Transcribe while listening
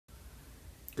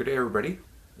Good day, everybody.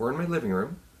 We're in my living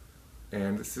room,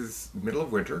 and this is middle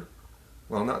of winter.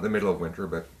 Well, not the middle of winter,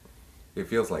 but it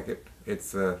feels like it.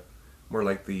 It's more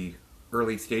like the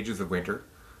early stages of winter,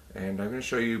 and I'm going to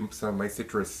show you some of my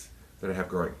citrus that I have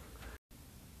growing.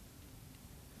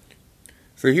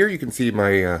 So here you can see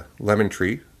my lemon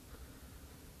tree.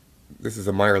 This is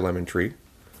a Meyer lemon tree.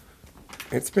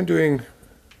 It's been doing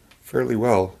fairly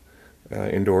well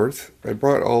indoors. I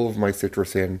brought all of my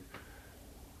citrus in,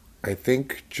 I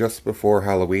think, just before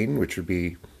Halloween, which would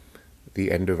be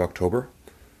the end of October.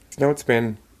 So now it's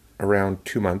been around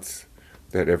 2 months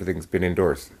that everything's been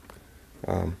indoors.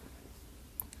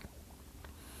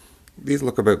 These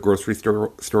look about grocery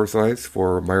store size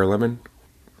for Meyer lemon.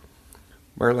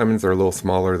 Meyer lemons are a little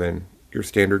smaller than your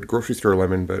standard grocery store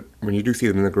lemon, but when you do see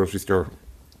them in the grocery store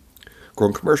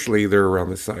grown commercially, they're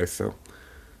around this size, so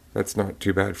that's not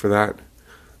too bad for that.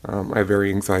 I have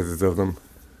varying sizes of them.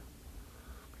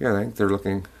 Yeah, I think they're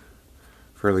looking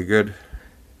fairly good.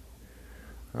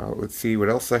 Let's see what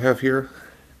else I have here.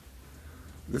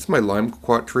 This is my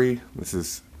lime-quat tree. This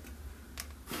is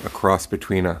a cross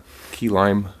between a key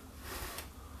lime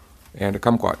and a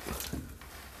kumquat.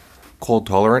 Cold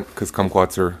tolerant, because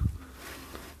kumquats are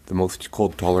the most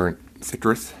cold tolerant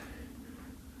citrus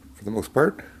for the most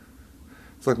part.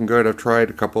 It's looking good. I've tried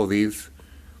a couple of these.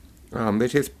 They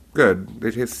taste good.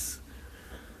 They taste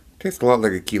a lot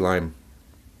like a key lime.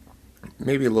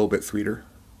 Maybe a little bit sweeter.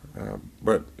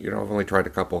 But, I've only tried a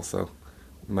couple, so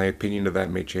my opinion of that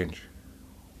may change.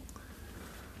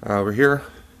 Over here,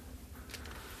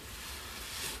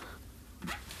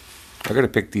 I gotta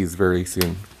pick these very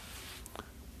soon.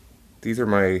 These are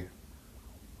my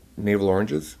navel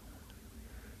oranges.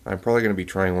 I'm probably going to be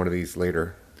trying one of these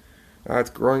later. It's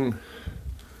growing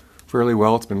fairly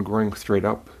well. It's been growing straight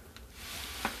up.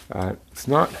 It's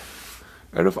not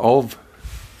out of all of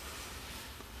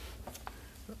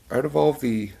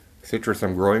the citrus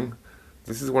I'm growing,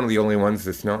 this is one of the only ones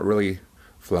that's not really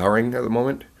flowering at the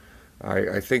moment.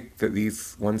 I think that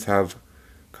these ones have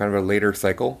kind of a later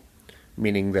cycle,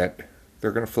 meaning that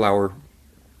they're going to flower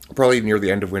probably near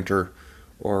the end of winter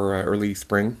or early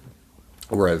spring,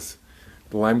 whereas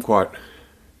the lime-quat,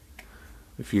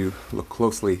 if you look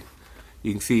closely,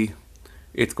 you can see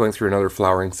it's going through another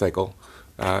flowering cycle.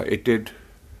 It did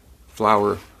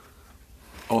flower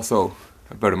also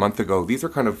about a month ago. These are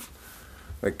kind of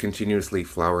like continuously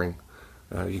flowering.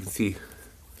 You can see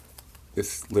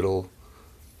this little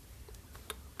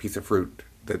piece of fruit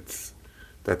that's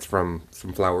from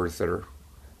some flowers that are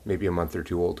maybe a month or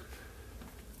two old.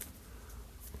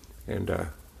 And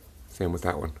same with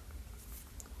that one.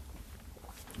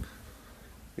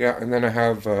 Yeah, and then I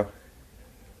have,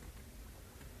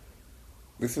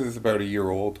 this is about a year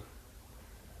old,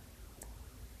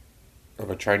 of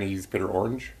a Chinese bitter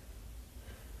orange.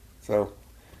 So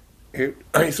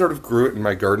I sort of grew it in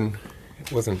my garden.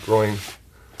 It wasn't growing,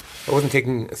 I wasn't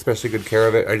taking especially good care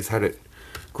of it. I just had it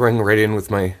growing right in with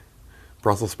my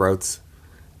Brussels sprouts,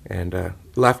 and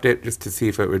left it just to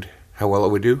see how well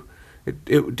it would do.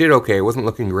 It did okay. It wasn't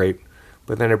looking great,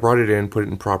 but then I brought it in, put it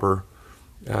in proper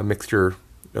mixture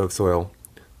of soil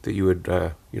that you would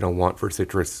want for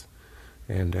citrus,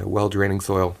 and well draining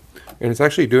soil, and it's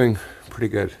actually doing pretty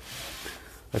good.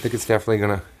 I think it's definitely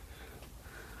gonna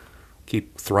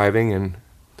keep thriving and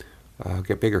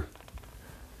get bigger.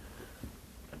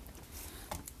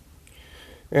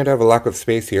 And I have a lack of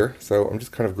space here, so I'm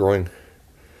just kind of growing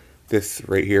this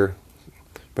right here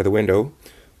by the window.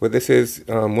 What this is,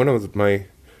 one of my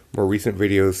more recent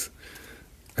videos,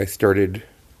 I started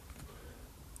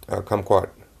kumquat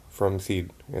from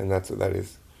seed, and that's what that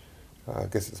is. I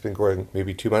guess it's been growing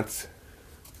maybe 2 months.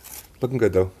 Looking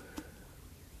good though.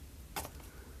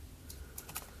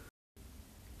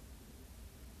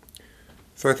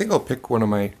 So I think I'll pick one of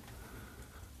my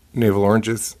navel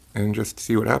oranges and just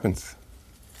see what happens.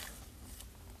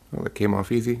 Well, it came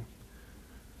off easy.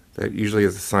 That usually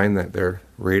is a sign that they're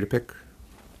ready to pick.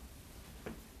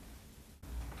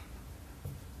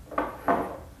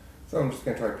 So I'm just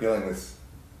going to try peeling this,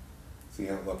 see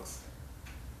how it looks.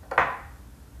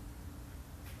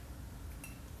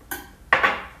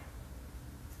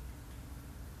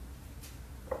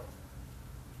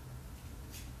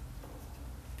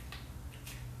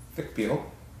 Thick peel,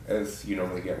 as you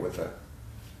normally get with a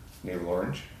navel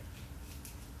orange.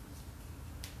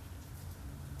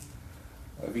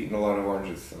 I've eaten a lot of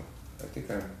oranges, so I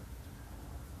think I'm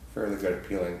fairly good at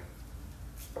peeling.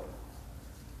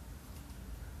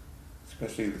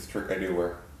 Especially this trick I do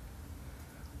where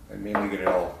I mainly get it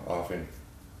all off in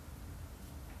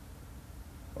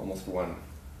almost one.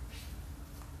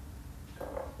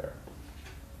 There.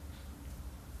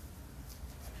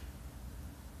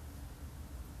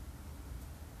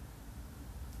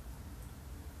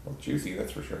 juicy,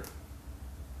 that's for sure.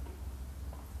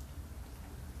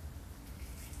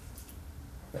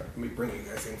 Let me bring you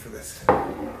guys in for this.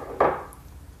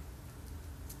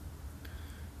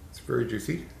 It's very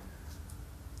juicy.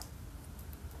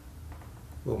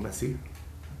 A little messy.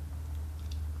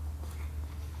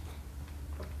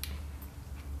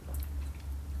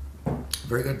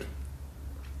 Very good.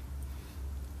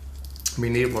 I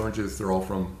mean, native oranges, they're all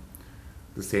from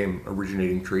the same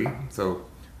originating tree, so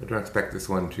I don't expect this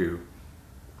one to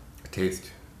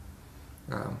taste,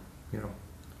 you know,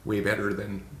 way better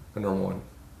than a normal one.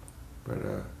 But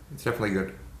it's definitely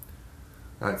good.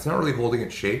 It's not really holding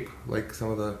its shape like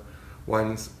some of the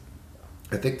ones.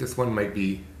 I think this one might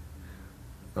be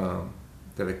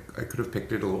that I could have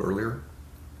picked it a little earlier.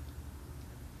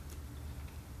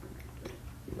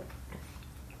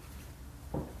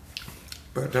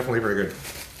 But definitely very good.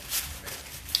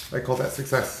 I call that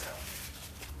success.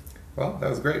 Well, that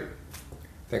was great.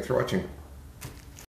 Thanks for watching.